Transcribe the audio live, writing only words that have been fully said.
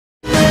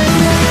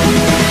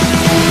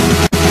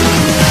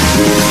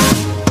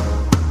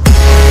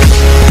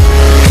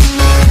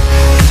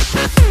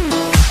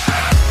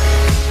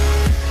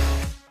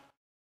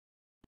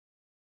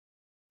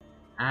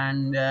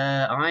and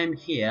I'm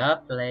here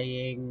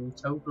playing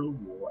Total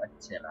War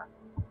Attila.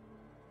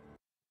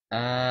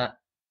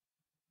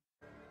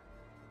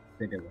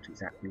 Don't know what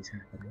exactly is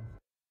happening.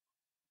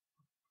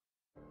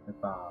 The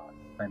bar,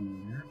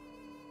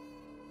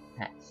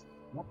 pets.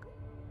 What?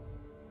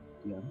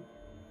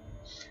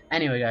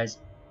 Anyway, guys,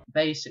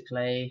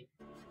 basically,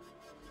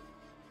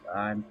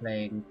 I'm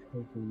playing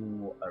Total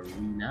War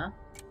Arena,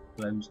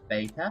 closed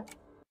beta,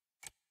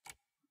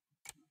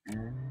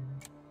 and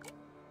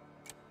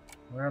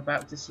we're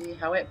about to see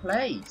how it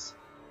plays.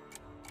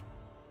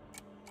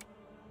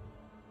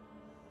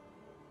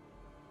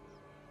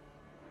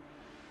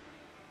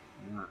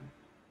 Right.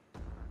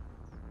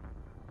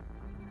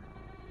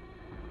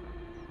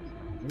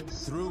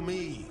 Through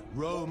me,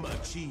 Rome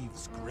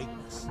achieves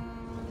greatness.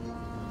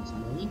 It's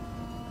me,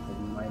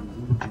 putting my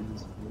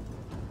legions.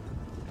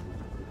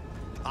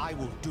 I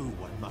will do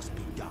what must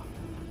be done.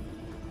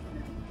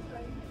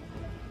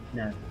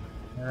 No.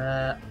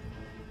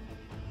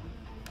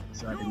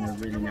 So I didn't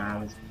really know how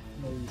this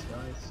plays,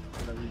 guys.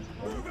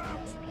 Move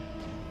out!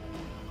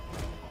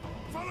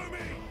 Follow me!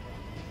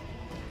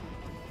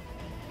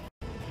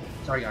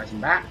 Sorry, guys,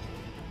 I'm back.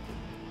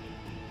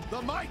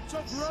 The might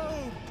of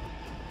Rome!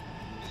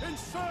 In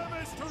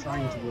service to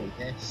Trying to Rome! work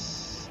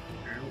this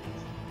out.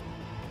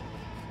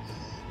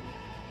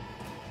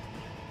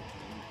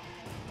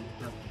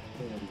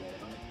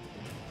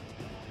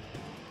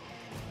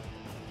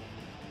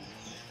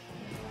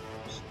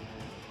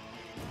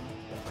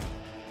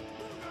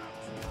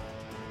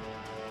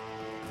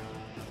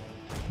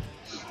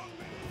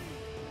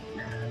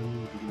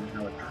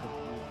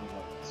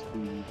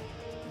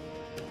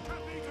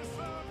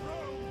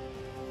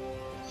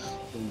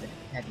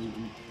 Heavy.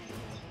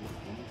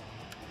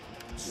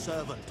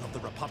 Servant of the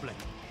Republic.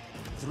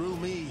 Through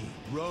me,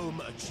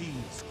 Rome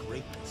achieves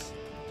greatness.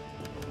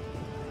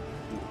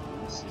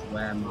 This is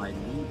where my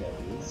leader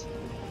is.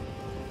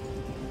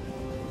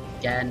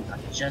 Again,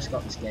 I've just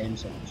got this game,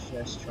 so I'm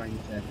just trying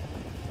to.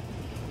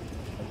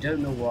 I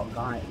don't know what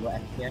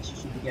FPS you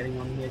should be getting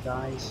on here,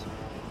 guys.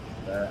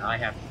 But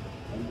I'm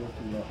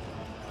looking at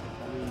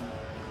 20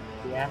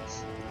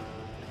 FPS.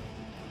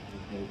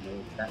 I don't know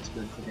if that's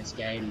good for this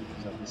game,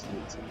 because obviously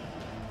it's I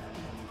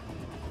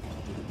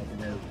don't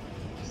know,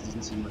 this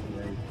doesn't seem like a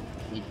very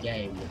big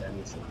game with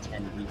only sort of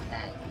 10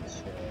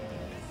 FPS.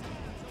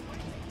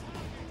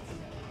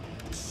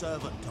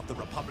 Servant of the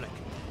Republic.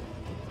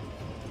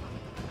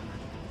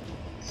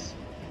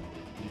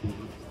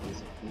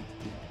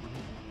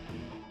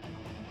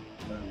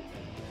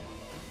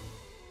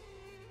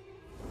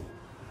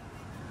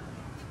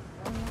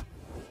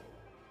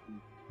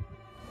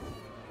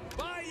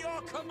 By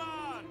your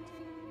command!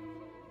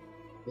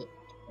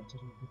 I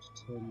don't know how to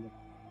turn the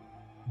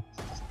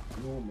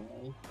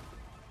normally.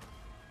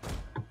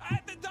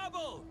 At the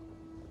double!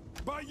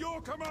 By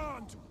your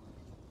command!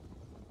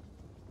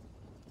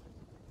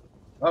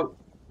 Oh!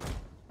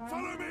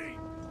 Follow me!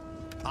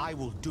 I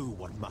will do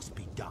what must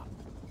be done.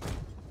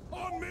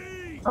 On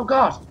me! Oh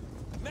god!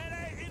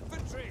 Melee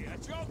infantry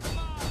at your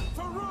command!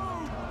 For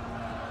Rome!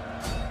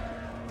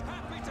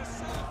 Happy to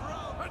serve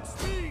Rome! At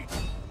speed!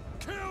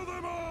 Kill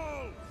them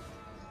all!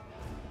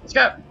 Let's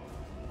go!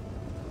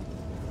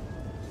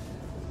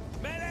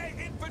 Melee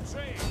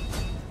infantry!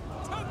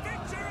 To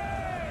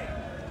victory!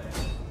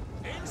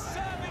 In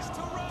service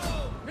to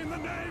Rome! In the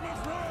name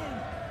of Rome!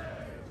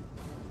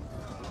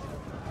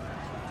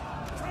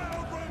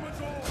 Proud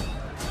Romans all!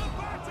 To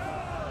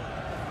battle!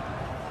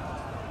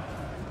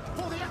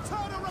 For the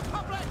Eternal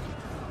Republic!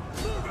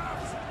 Move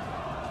out!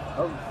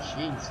 Oh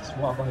Jesus,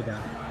 what have I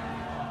done?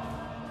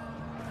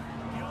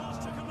 Yours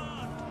to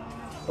command!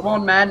 Come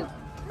on, man!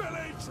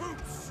 Melee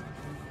troops!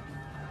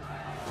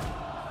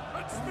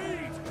 At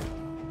speed!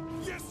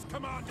 Yes,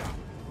 Commander!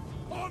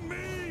 On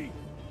me!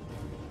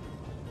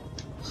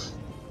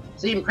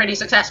 Seemed pretty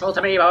successful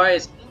to me,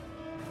 boys!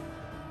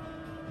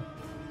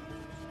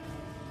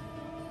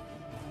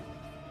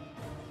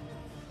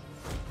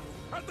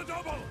 At the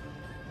double!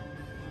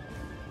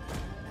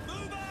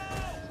 Move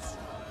out!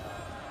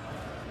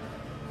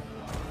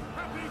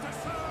 Happy to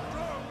serve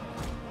Rome!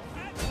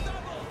 At the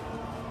double!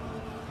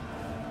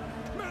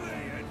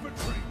 Melee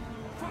infantry!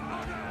 For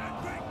honor and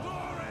great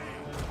glory!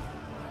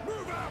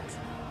 Move out!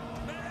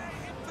 Melee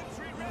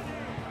infantry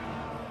ready!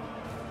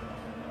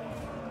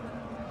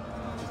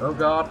 Oh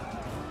god.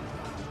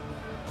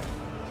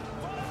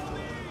 Follow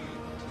me!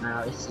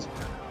 Now this is.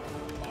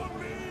 On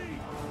me!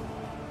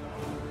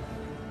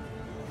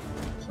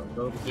 So I'll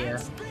go over here.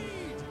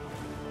 Speed!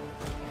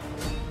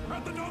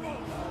 At the double!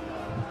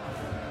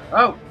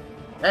 Oh!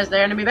 There's the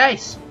enemy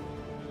base!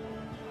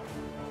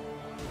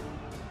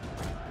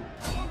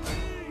 On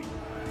me!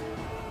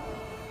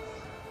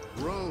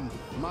 Rome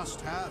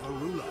must have a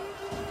ruler.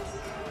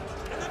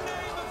 In the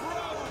name of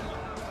Rome!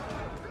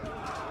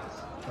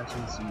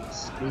 Catching some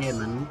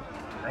spearmen,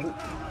 I think.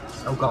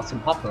 Oh god,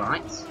 some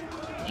hoplites.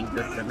 Ain't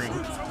good for me.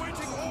 Troops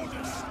awaiting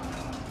orders!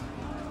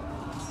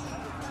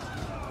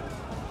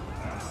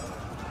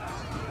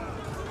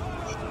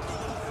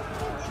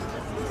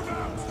 Move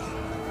out!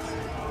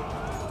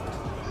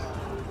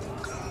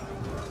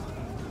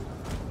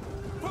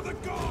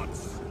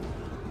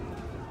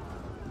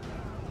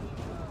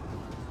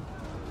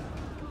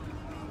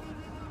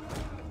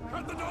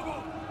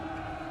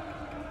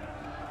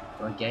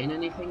 I gain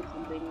anything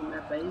from being in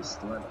their base?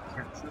 Do I like,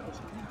 capture it or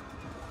something?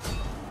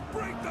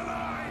 Break the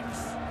lines!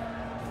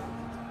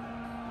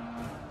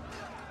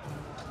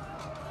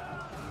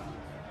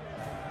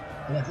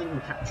 Yeah, I think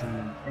I'm capturing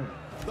them here.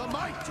 The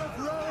might of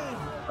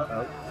Rome!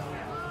 Uh-oh.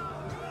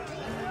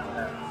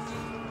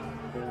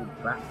 Fall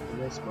back to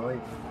this boy.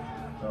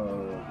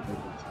 Oh, the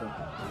big stuff.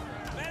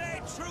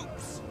 Melee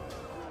troops!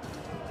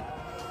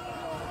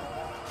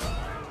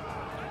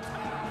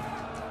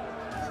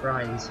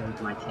 Try and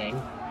save my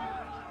king.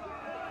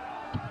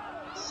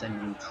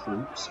 Sending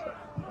troops, but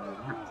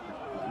that's the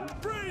thing.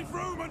 Brave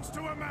Romans to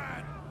a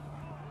man!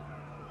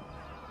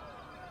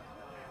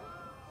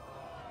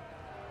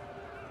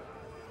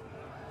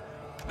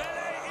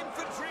 Melee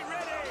infantry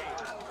ready!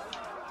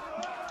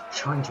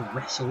 Trying to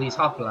wrestle these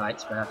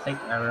hoplites, but I think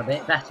they're a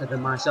bit better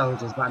than my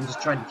soldiers, but I'm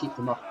just trying to keep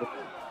them off the...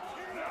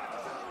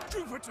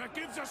 Jupiter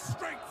gives us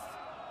strength!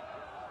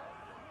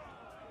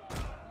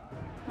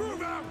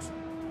 Move out!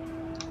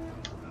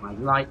 My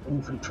light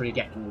infantry are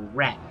getting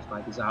wrecked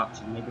by these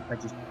archers. Maybe if I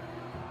just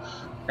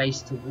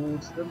face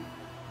towards them.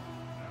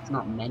 There's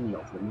not many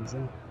of them, is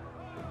there?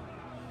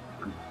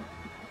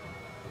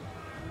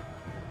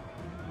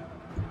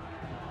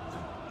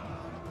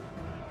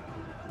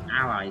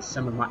 Allies.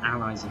 Some of my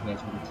allies are here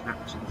trying to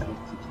capture the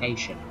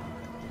fortification.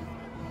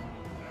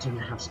 I don't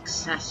know how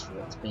successful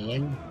it's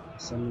being.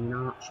 Sending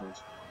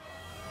archers.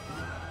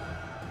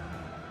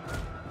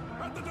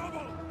 At the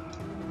double!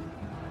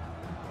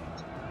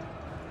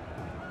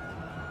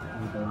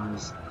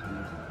 Mobilize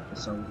the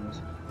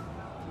soldiers.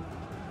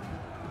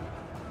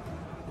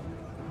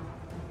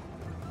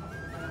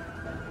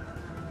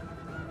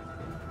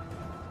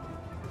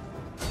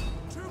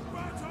 To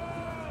battle!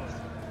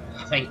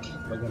 I think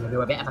we're going to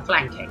do a bit of a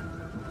flanking.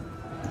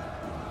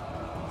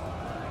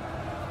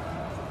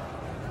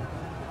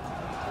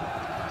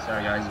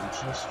 Sorry guys, I'm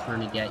just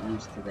trying to get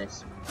used to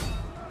this.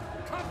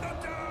 Cut them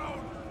down!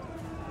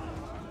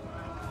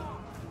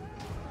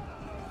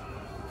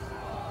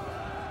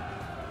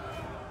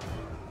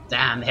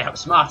 Damn, they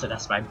outsmarted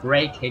us by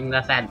breaking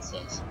the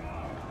fences.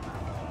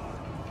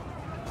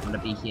 I'm going to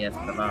be here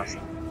for the last...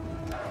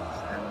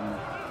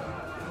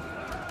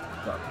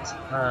 got a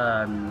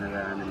ton of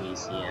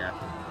enemies here.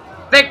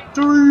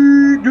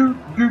 Victory! Do,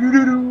 do, do,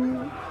 do,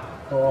 do.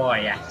 Oh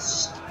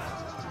yes.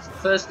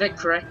 First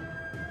victory.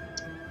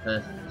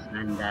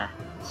 And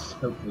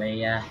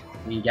hopefully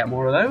we get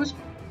more of those.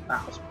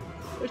 That was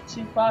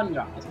pretty fun,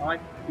 guys. I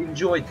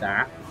enjoyed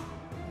that.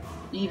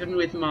 Even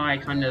with my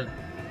kind of...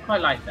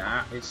 quite like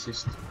that. It's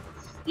just...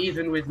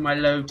 even with my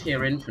low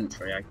tier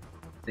infantry, I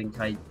think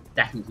I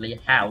definitely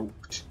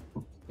helped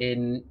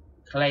in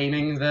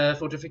claiming the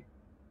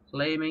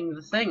claiming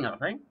the thing, I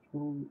think.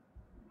 Ooh.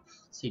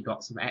 So you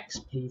got some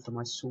XP for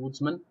my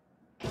swordsman.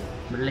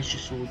 Militia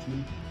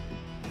swordsman.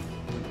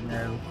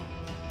 No.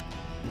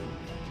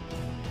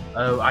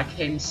 Oh, I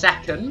came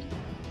second.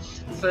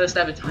 First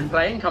ever time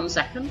playing, come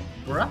second.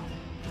 Bruh.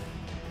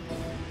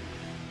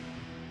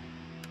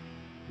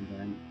 And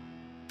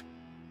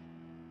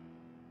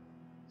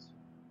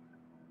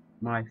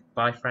then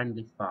by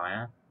friendly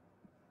fire.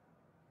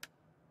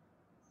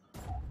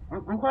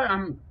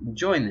 I'm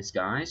enjoying this,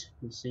 guys.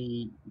 You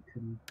see, you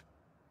can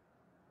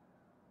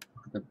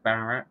look at the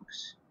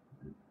barracks.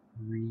 I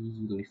don't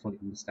really fully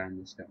understand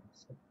this, guys.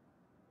 So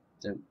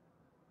don't.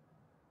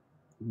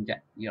 You can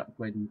get the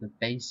upgrade with the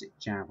basic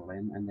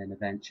javelin, and then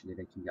eventually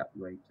they can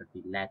upgrade to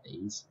the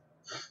levies.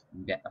 You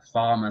can get a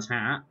farmer's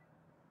hat.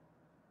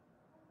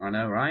 I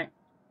know, right?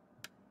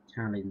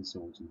 Italian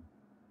swordsman.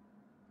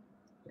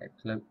 Get a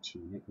cloak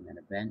tunic, and then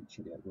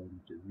eventually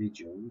upgrade to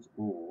vigils,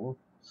 or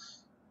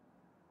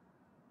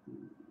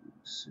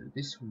so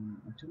this one.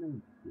 I don't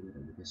know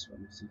with this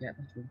one. So you get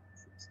better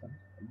stuff.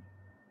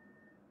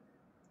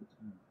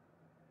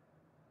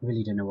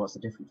 Really don't know what's the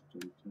difference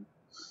between the two.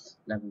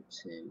 Level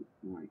 2.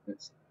 Right,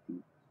 let's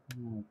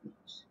level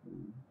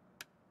 2.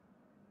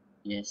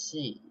 Yeah,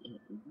 see,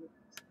 it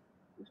looks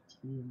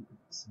 15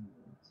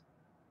 episodes.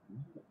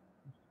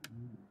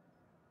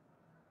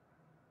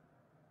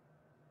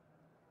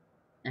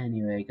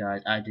 Anyway,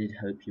 guys, I did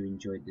hope you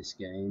enjoyed this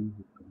game.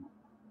 We've got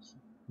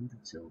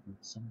 100 silver,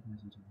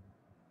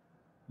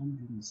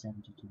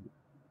 172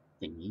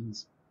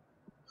 thingies.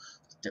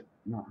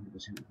 Not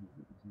 100%.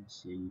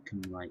 So you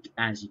can, like,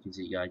 as you can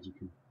see, guys, you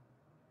can,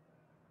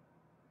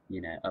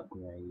 you know,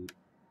 upgrade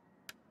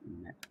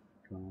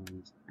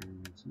guys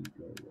as you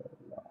go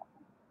along.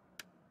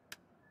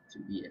 To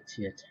be at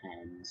tier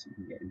 10, so you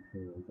can get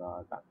Imperial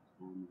Guard, back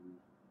 10,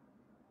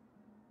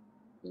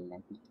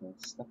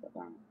 Leviticus, stuff like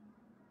that.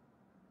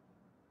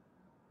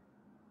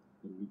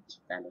 Elite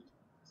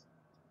Velicans,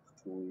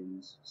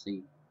 Praetorians.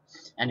 See.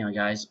 Anyway,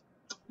 guys,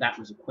 that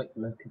was a quick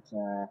look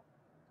at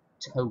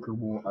Total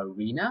War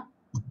Arena.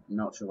 I'm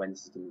not sure when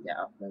this is going to get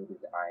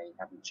uploaded. I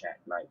haven't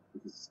checked, like,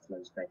 because it's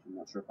closed beta. I'm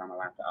not sure if I'm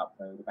allowed to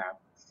upload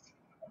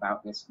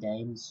about this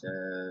game, so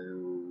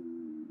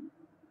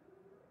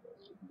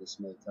this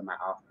may come out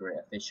after it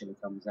officially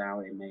comes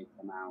out. It may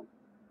come out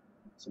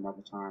some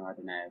other time. I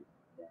don't know.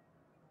 Yeah,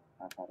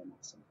 I've had a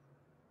message.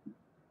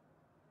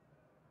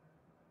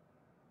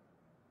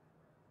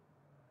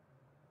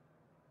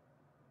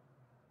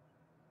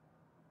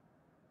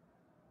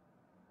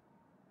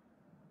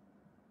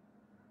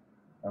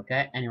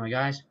 Okay, anyway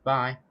guys,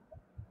 bye.